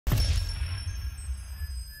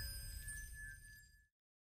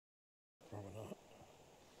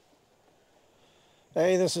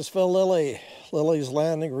Hey, this is Phil Lilley, Lilley's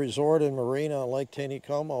Landing Resort in Marina, Lake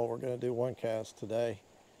Taneycomo. We're going to do one cast today.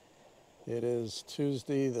 It is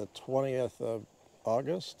Tuesday, the 20th of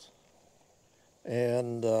August,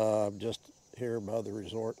 and I'm just here by the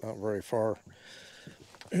resort, not very far.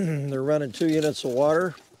 They're running 2 units of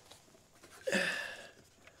water,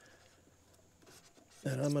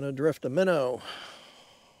 and I'm going to drift a minnow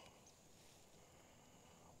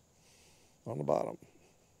on the bottom.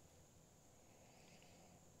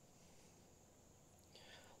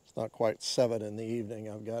 It's not quite 7 in the evening.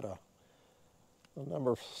 I've got a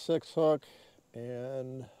number 6 hook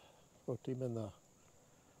and hooked him in the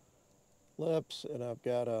lips, and I've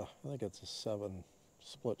got I think it's a 7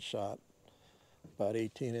 split shot, about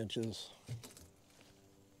 18 inches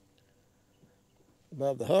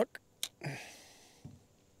above the hook. I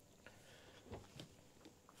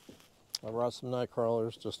brought some night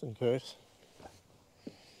crawlers just in case.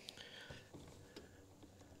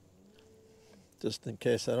 Just in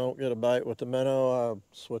case I don't get a bite with the minnow, I'll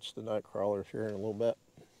switch to night crawlers here in a little bit.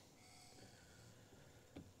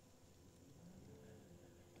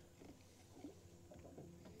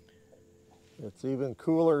 It's even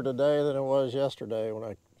cooler today than it was yesterday when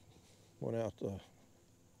I went out to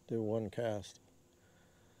do one cast.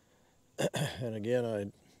 And again, I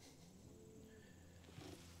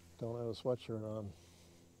don't have a sweatshirt on.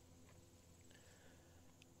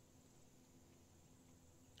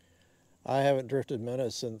 I haven't drifted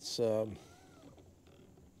minnows since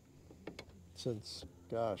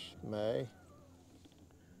gosh, May.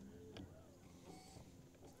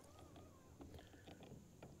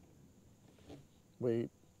 We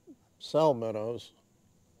sell minnows,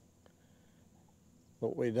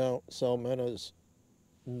 but we don't sell minnows.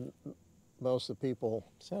 Most of the people,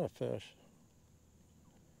 is that a fish?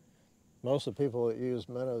 Most of the people that use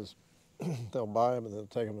minnows, they'll buy them and then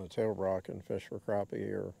take them to Table Rock and fish for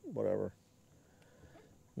crappie or whatever.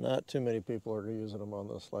 Not too many people are using them on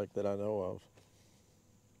this lake that I know of.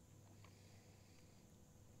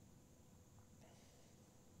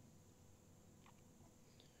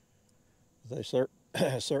 They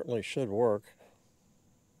certainly should work.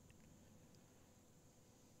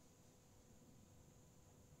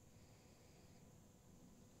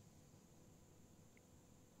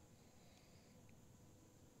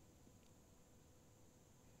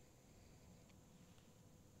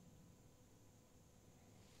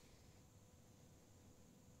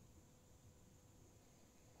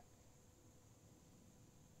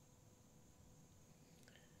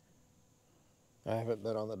 I haven't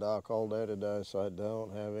been on the dock all day today, so I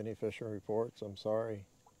don't have any fishing reports. I'm sorry.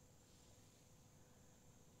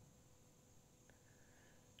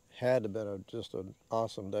 Had to have been just an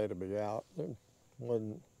awesome day to be out. There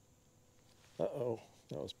wasn't. Uh-oh,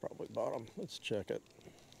 that was probably bottom. Let's check it.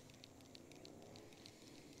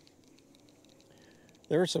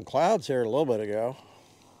 There were some clouds here a little bit ago.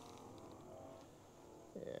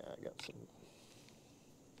 Yeah, I got some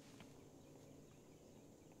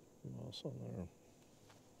moss on there.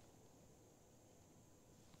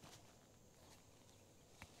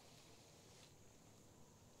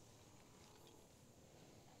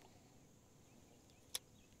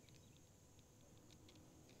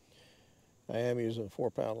 I am using a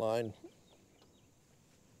 4-pound line.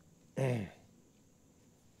 They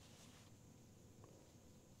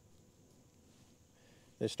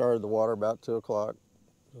started the water about 2 o'clock,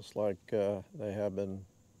 just like they have been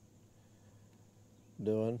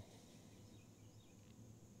doing.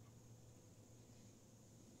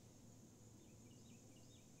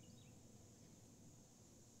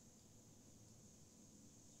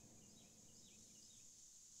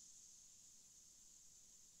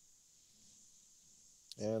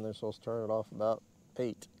 And they're supposed to turn it off about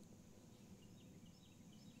 8.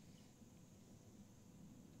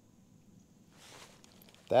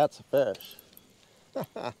 That's a fish.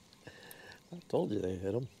 I told you they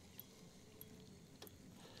hit them.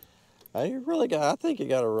 I think you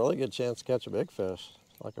got a really good chance to catch a big fish,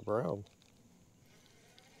 like a brown.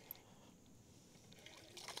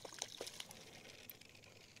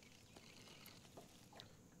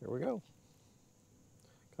 Here we go.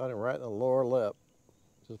 Caught him right in the lower lip,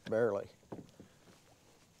 just barely.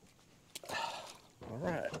 All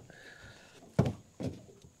right.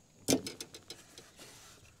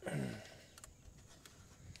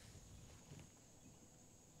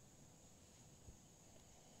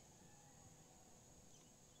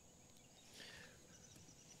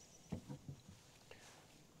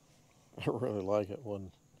 I really like it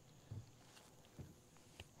when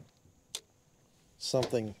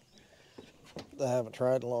something that I haven't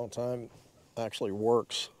tried in a long time actually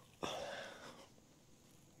works.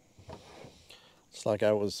 It's like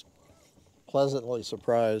I was pleasantly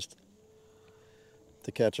surprised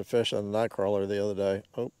to catch a fish on a nightcrawler the other day.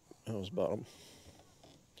 Oh, that was bottom.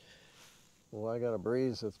 Well, I got a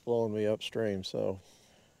breeze that's blowing me upstream, so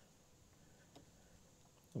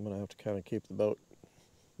I'm going to have to kind of keep the boat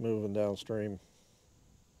moving downstream.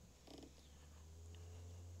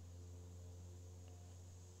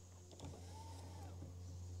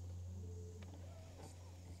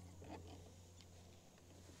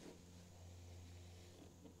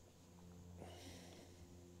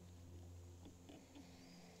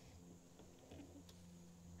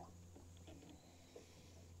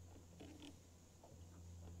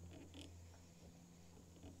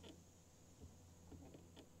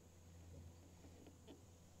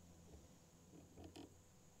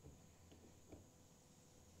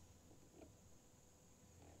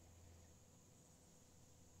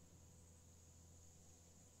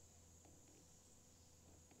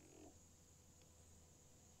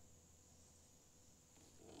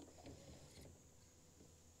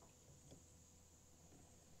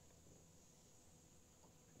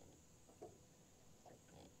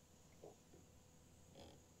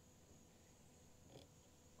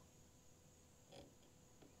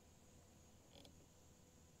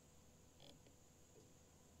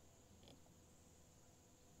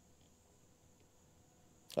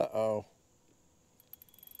 Uh-oh.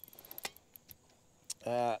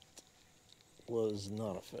 That was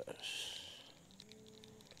not a fish.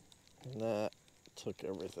 And that took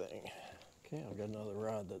everything. Okay, I've got another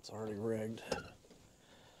rod that's already rigged.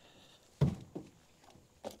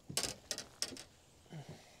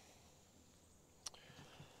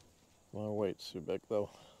 My weight's too big though,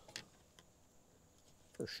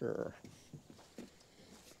 for sure.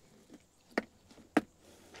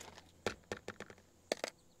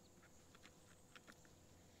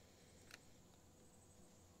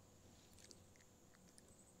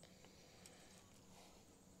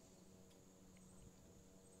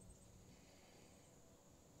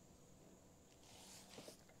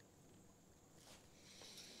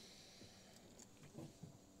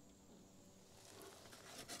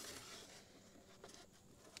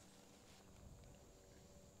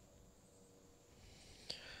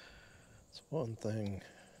 It's one thing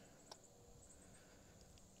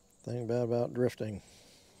bad about drifting.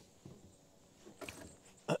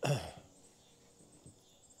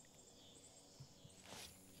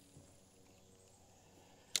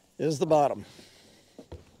 Is the bottom.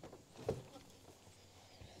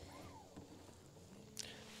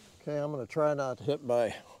 Okay, I'm going to try not to hit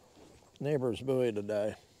my neighbor's buoy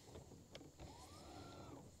today.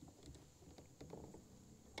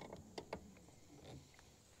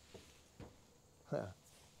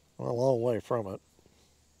 Well, a long way from it.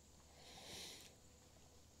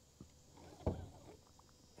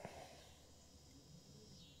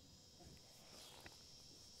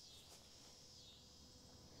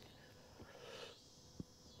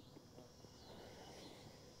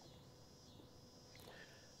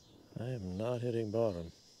 I am not hitting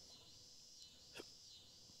bottom.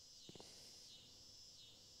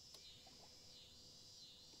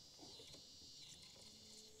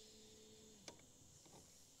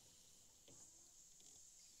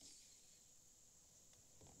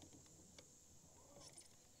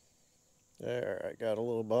 There, I got a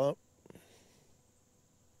little bump.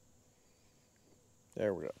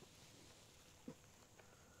 There we go.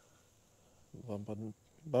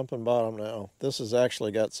 Bumping bottom now. This has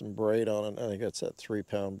actually got some braid on it. I think it's that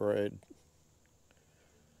 3-pound braid.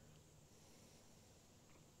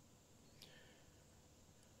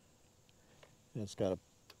 It's got a,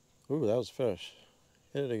 ooh, that was a fish.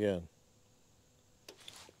 Hit it again.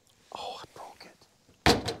 Oh, I broke it.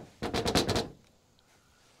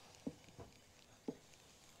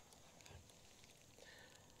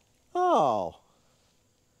 Oh.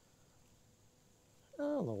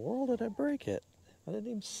 How in the world did I break it? I didn't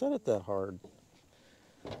even set it that hard.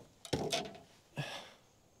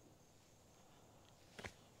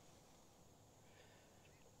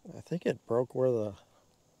 I think it broke where the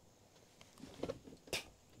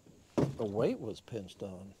weight was pinched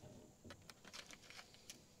on.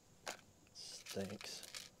 Stinks.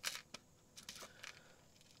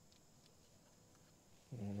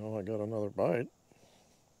 Well, I got another bite.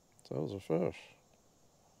 So that was a fish.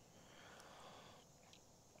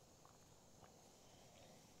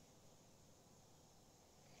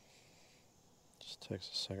 Just takes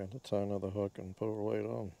a second to tie another hook and put her weight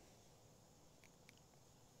on.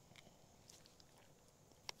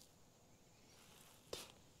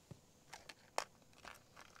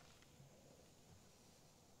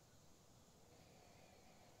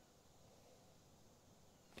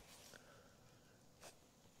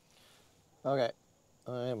 Okay,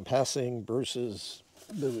 I am passing Bruce's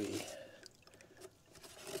buoy.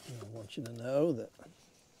 I want you to know that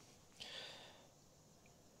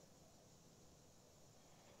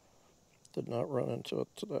did not run into it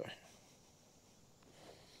today.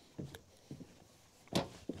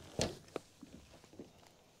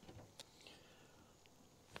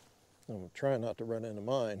 I'm trying not to run into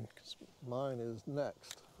mine because mine is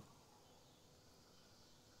next.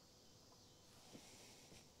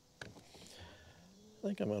 I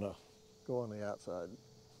think I'm gonna go on the outside.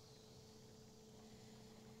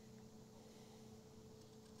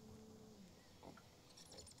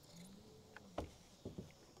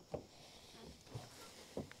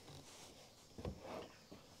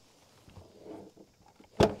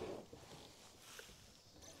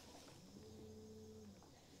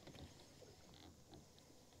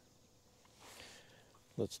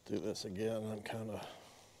 Let's do this again. I'm kind of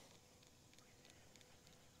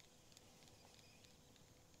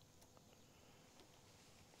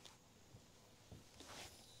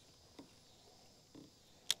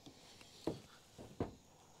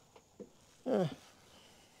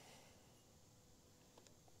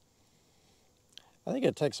I think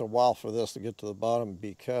it takes a while for this to get to the bottom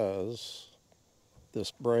because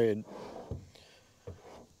this braid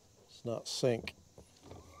is not sync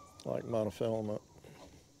like monofilament.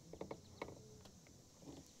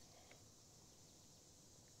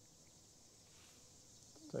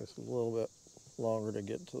 It takes a little bit longer to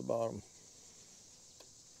get to the bottom.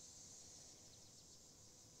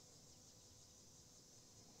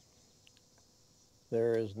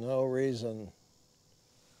 There is no reason,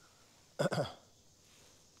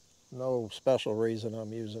 no special reason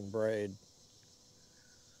I'm using braid.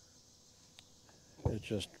 It's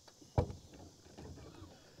just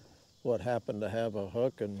what happened to have a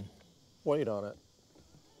hook and weight on it.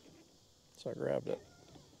 So I grabbed it.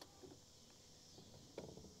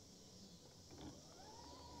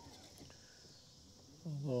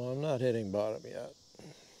 Although I'm not hitting bottom yet.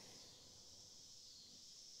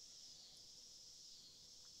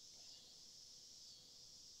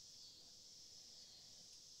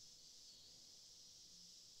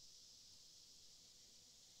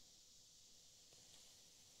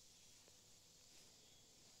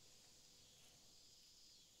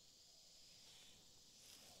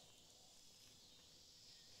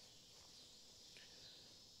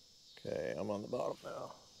 Okay, I'm on the bottom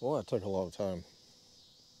now. Boy, it took a long time.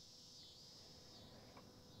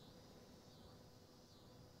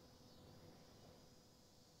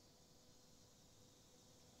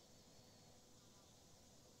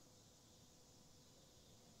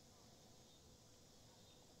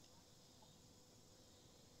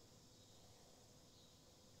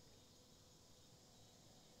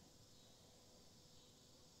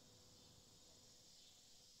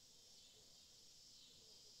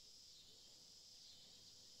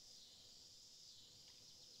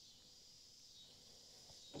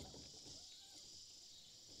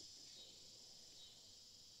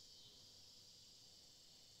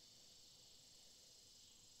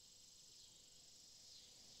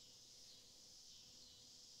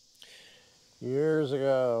 Years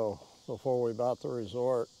ago, before we bought the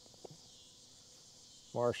resort,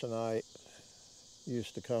 Marcia and I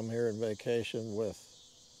used to come here on vacation with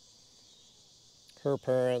her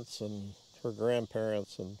parents and her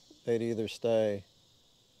grandparents, and they'd either stay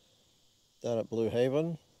down at Blue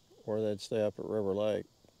Haven or they'd stay up at River Lake,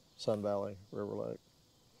 Sun Valley, River Lake.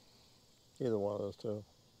 Either one of those two.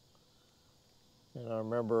 And I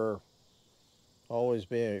remember always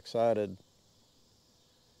being excited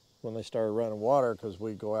when they started running water because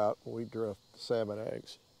we'd go out and we'd drift salmon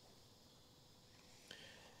eggs.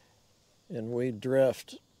 And we'd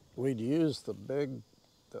use the big,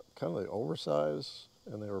 kind of the oversized,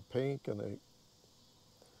 and they were pink and they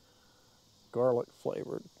garlic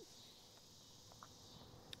flavored.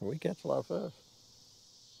 We catch a lot of fish.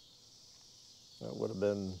 That would have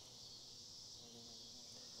been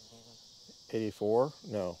 84,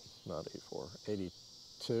 no, not 84,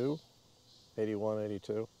 82, 81,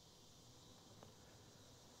 82.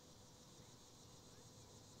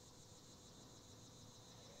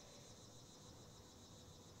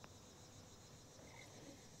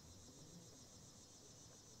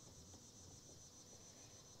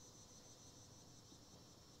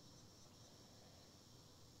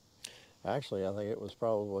 Actually, I think it was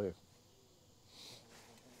probably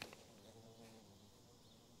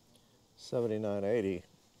 79, 80,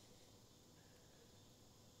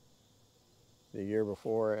 the year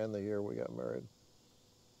before and the year we got married.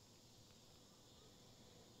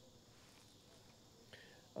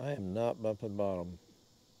 I am not bumping bottom.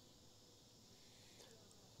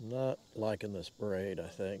 Not liking this braid, I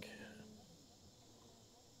think.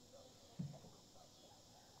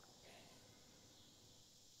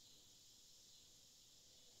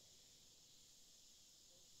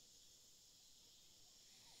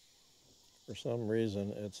 For some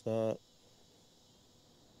reason, it's not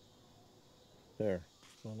there.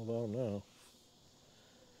 On the bottom now.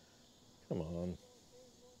 Come on.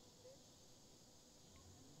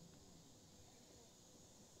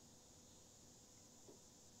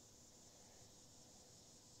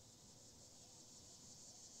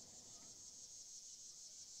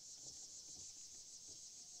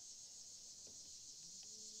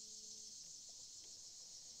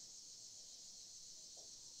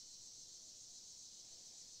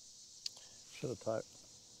 Should have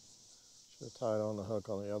tied on the hook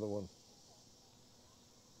on the other one.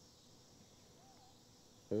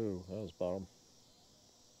 Ooh, that was bottom.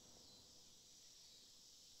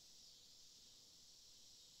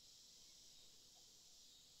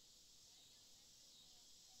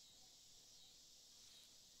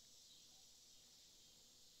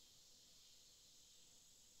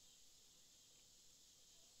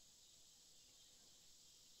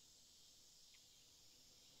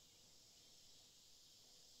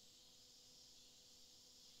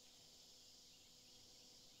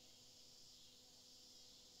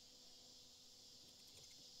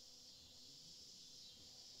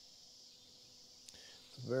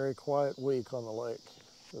 It's a very quiet week on the lake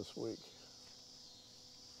this week.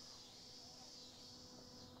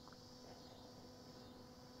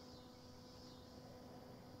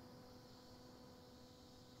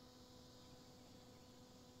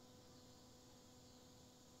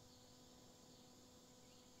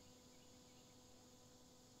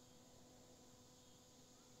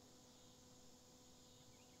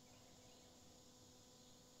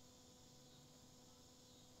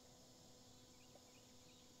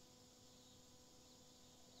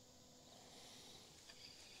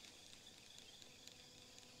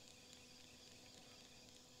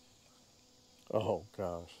 Oh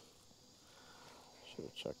gosh. Should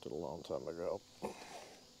have checked it a long time ago.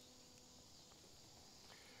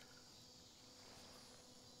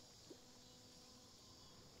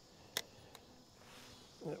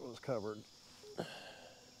 It was covered.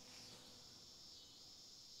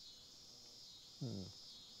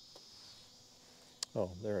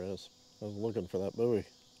 Oh, there it is. I was looking for that buoy.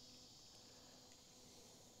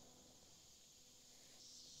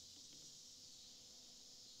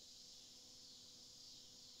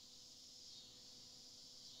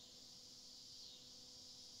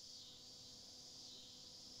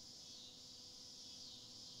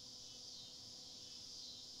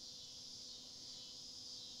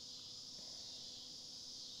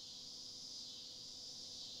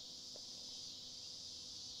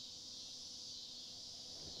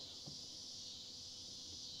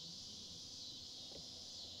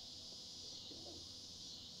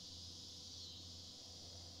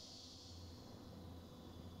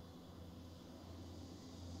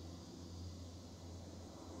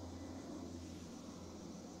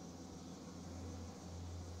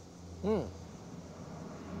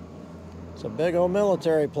 It's a big old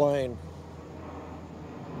military plane.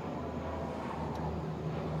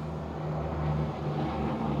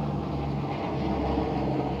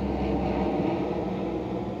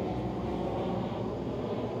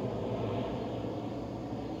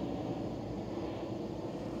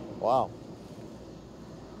 Wow.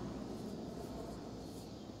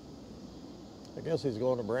 I guess he's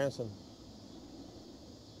going to Branson.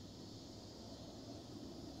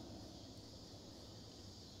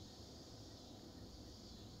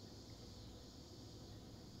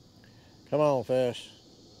 Come on, fish.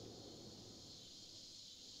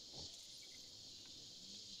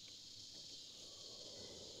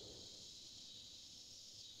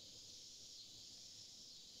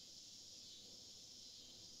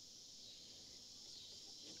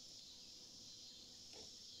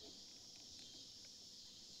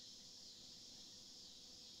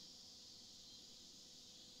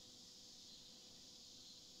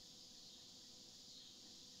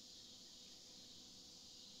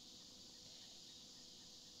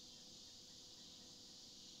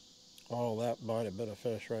 Oh, that might have been a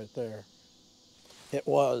fish right there. It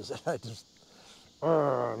was. I just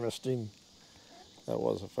missed him. That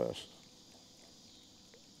was a fish.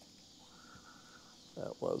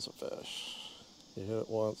 That was a fish. He hit it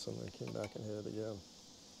once and then came back and hit it again.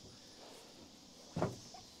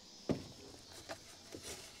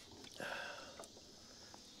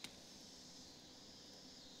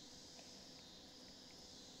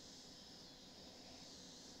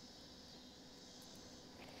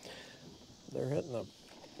 They're hitting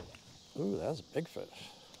Ooh, that's a big fish.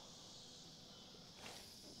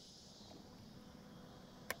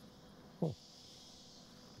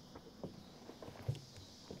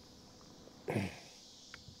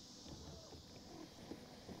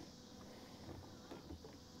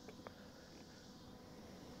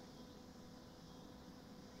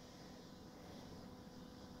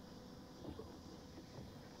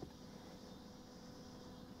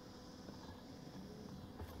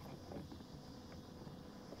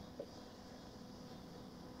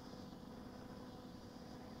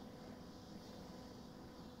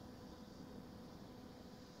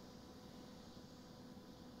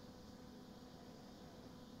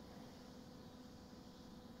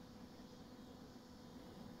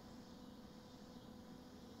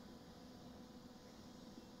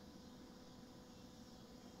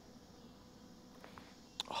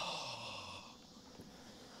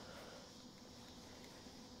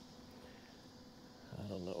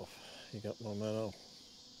 I don't know if he got my minnow.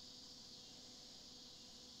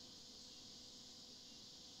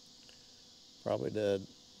 Probably did.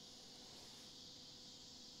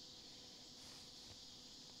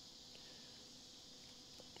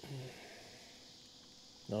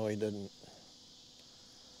 No, he didn't.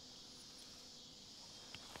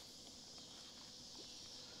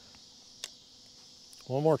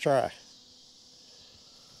 One more try.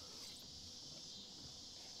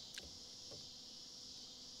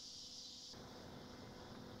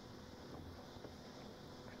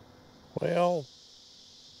 Well,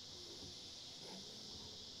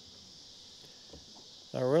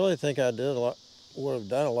 I really think I did a lot, would have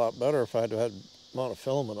done a lot better if I'd had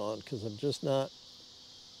monofilament on, because I'm just not,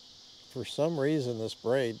 for some reason this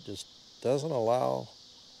braid just doesn't allow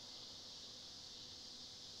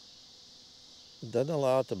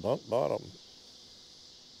it to bump bottom.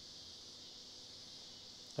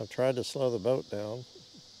 I've tried to slow the boat down.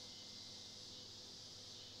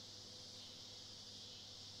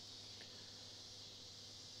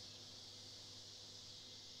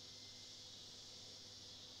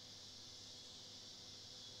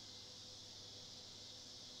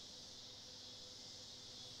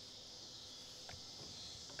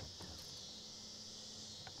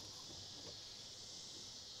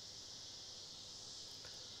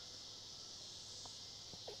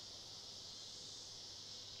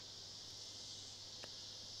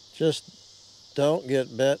 Just don't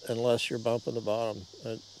get bit unless you're bumping the bottom.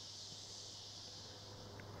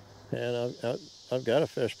 And I've got a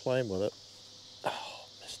fish playing with it. Oh,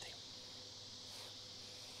 missed him.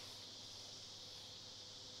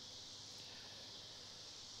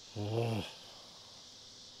 Ugh.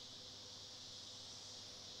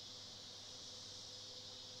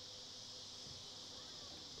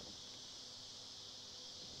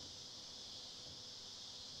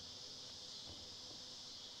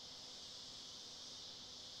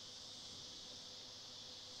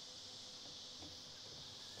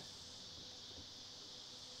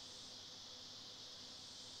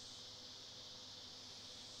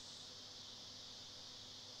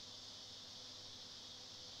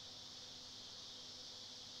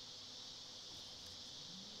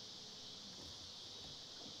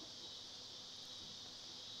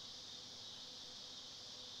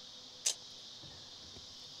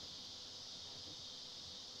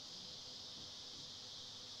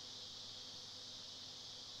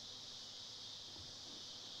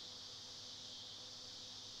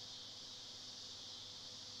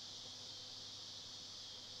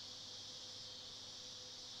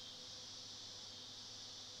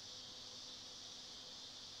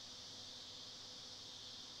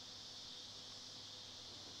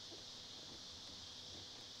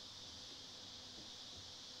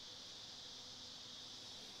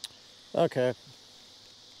 Okay.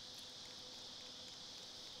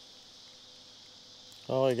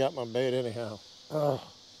 Oh, he got my bait anyhow. Oh.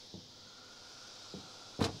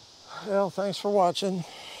 Well, thanks for watching.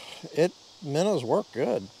 Minnows work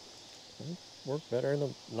good. They work better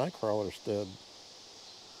than the night crawlers did.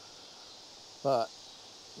 But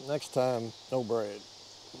next time, no braid.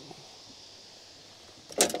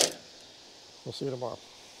 We'll see you tomorrow.